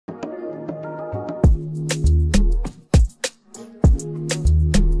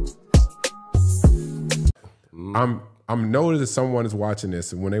I'm noticing someone is watching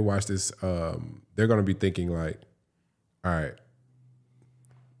this, and when they watch this, they're gonna be thinking like, all right.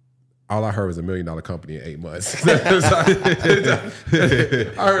 All I heard was $1 million company in 8 months. I heard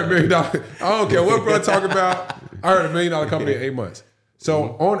 $1 million. I don't care what bro talk about. I heard $1 million company in 8 months.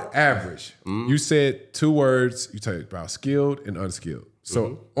 So on average, you said 2 words. You talked about skilled and unskilled.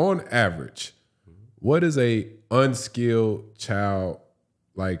 So on average, what is a unskilled child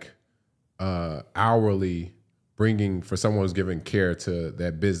like hourly bringing for someone who's giving care to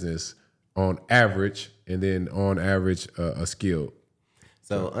that business on average, and then on average a skilled?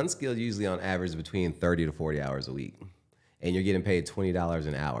 So unskilled usually on average between 30 to 40 hours a week. And you're getting paid $20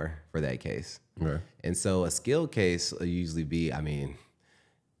 an hour for that case. Okay. And so a skilled case will usually be,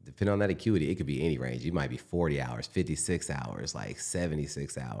 depending on that acuity, it could be any range. You might be 40 hours, 56 hours, like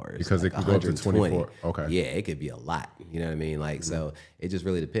 76 hours. Because like it can go up to 24. Okay. Yeah, it could be a lot. You know what I mean? Like, so it just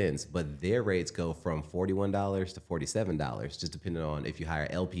really depends. But their rates go from $41 to $47, just depending on if you hire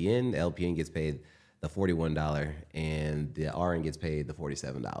LPN, the LPN gets paid the $41 and the RN gets paid the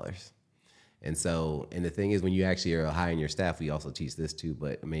 $47. And so, and the thing is, when you actually are hiring your staff, we also teach this too,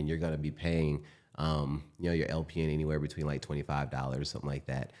 but you're going to be paying, your LPN anywhere between like $25, something like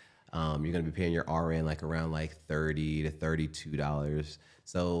that. You're going to be paying your RN like around like $30 to $32.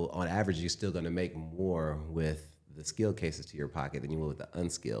 So on average, you're still going to make more with the skilled cases to your pocket than you will with the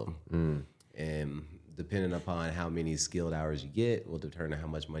unskilled. And depending upon how many skilled hours you get will determine how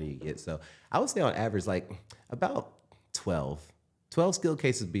much money you get. So I would say on average, like about 12 skilled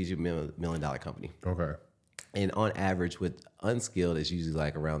cases beats your $1 million company. Okay. And on average with unskilled, it's usually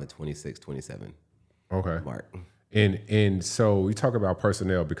like around the 26, 27 mark. And so we talk about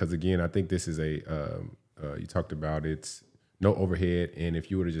personnel because, again, I think this is you talked about it's no overhead. And if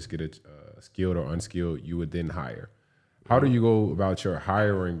you were to just get a skilled or unskilled, you would then hire. How do you go about your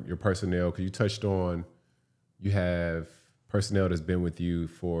hiring your personnel? Because you touched on you have personnel that's been with you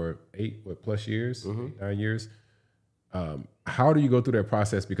for 8+ years, 9 years. How do you go through that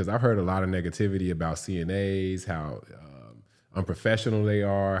process? Because I've heard a lot of negativity about CNAs, how unprofessional they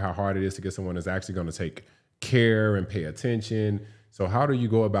are, how hard it is to get someone that's actually going to take care and pay attention. So how do you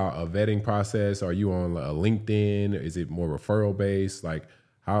go about a vetting process? Are you on a LinkedIn? Is it more referral based? Like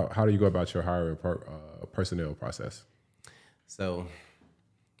how do you go about your hiring personnel process? So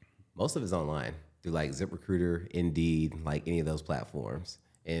most of it's online through like ZipRecruiter, Indeed, like any of those platforms.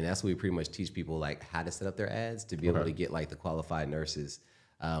 And that's what we pretty much teach people, like how to set up their ads to be able to get like the qualified nurses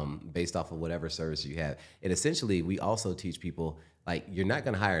based off of whatever service you have. And essentially, we also teach people, like, you're not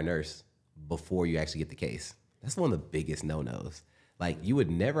going to hire a nurse before you actually get the case. That's one of the biggest no-nos. Like, you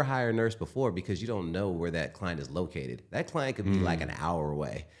would never hire a nurse before because you don't know where that client is located. That client could be like an hour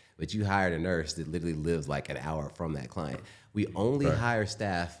away, but you hired a nurse that literally lives like an hour from that client. We only hire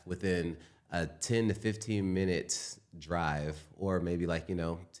staff within a 10 to 15 minutes drive, or maybe like,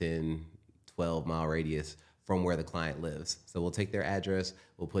 10, 12 mile radius from where the client lives. So we'll take their address,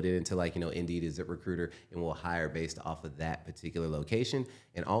 we'll put it into like, Indeed or ZipRecruiter, and we'll hire based off of that particular location.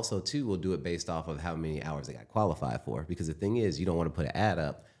 And also too, we'll do it based off of how many hours they got qualified for. Because the thing is, you don't want to put an ad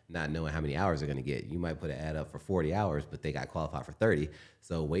up not knowing how many hours they're going to get. You might put an ad up for 40 hours, but they got qualified for 30.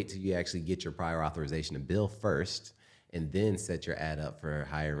 So wait till you actually get your prior authorization to bill first, and then set your ad up for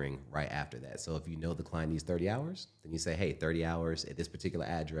hiring right after that. So if you know the client needs 30 hours, then you say, hey, 30 hours at this particular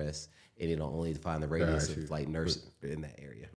address, and it'll only define the radius of like nurses in that area.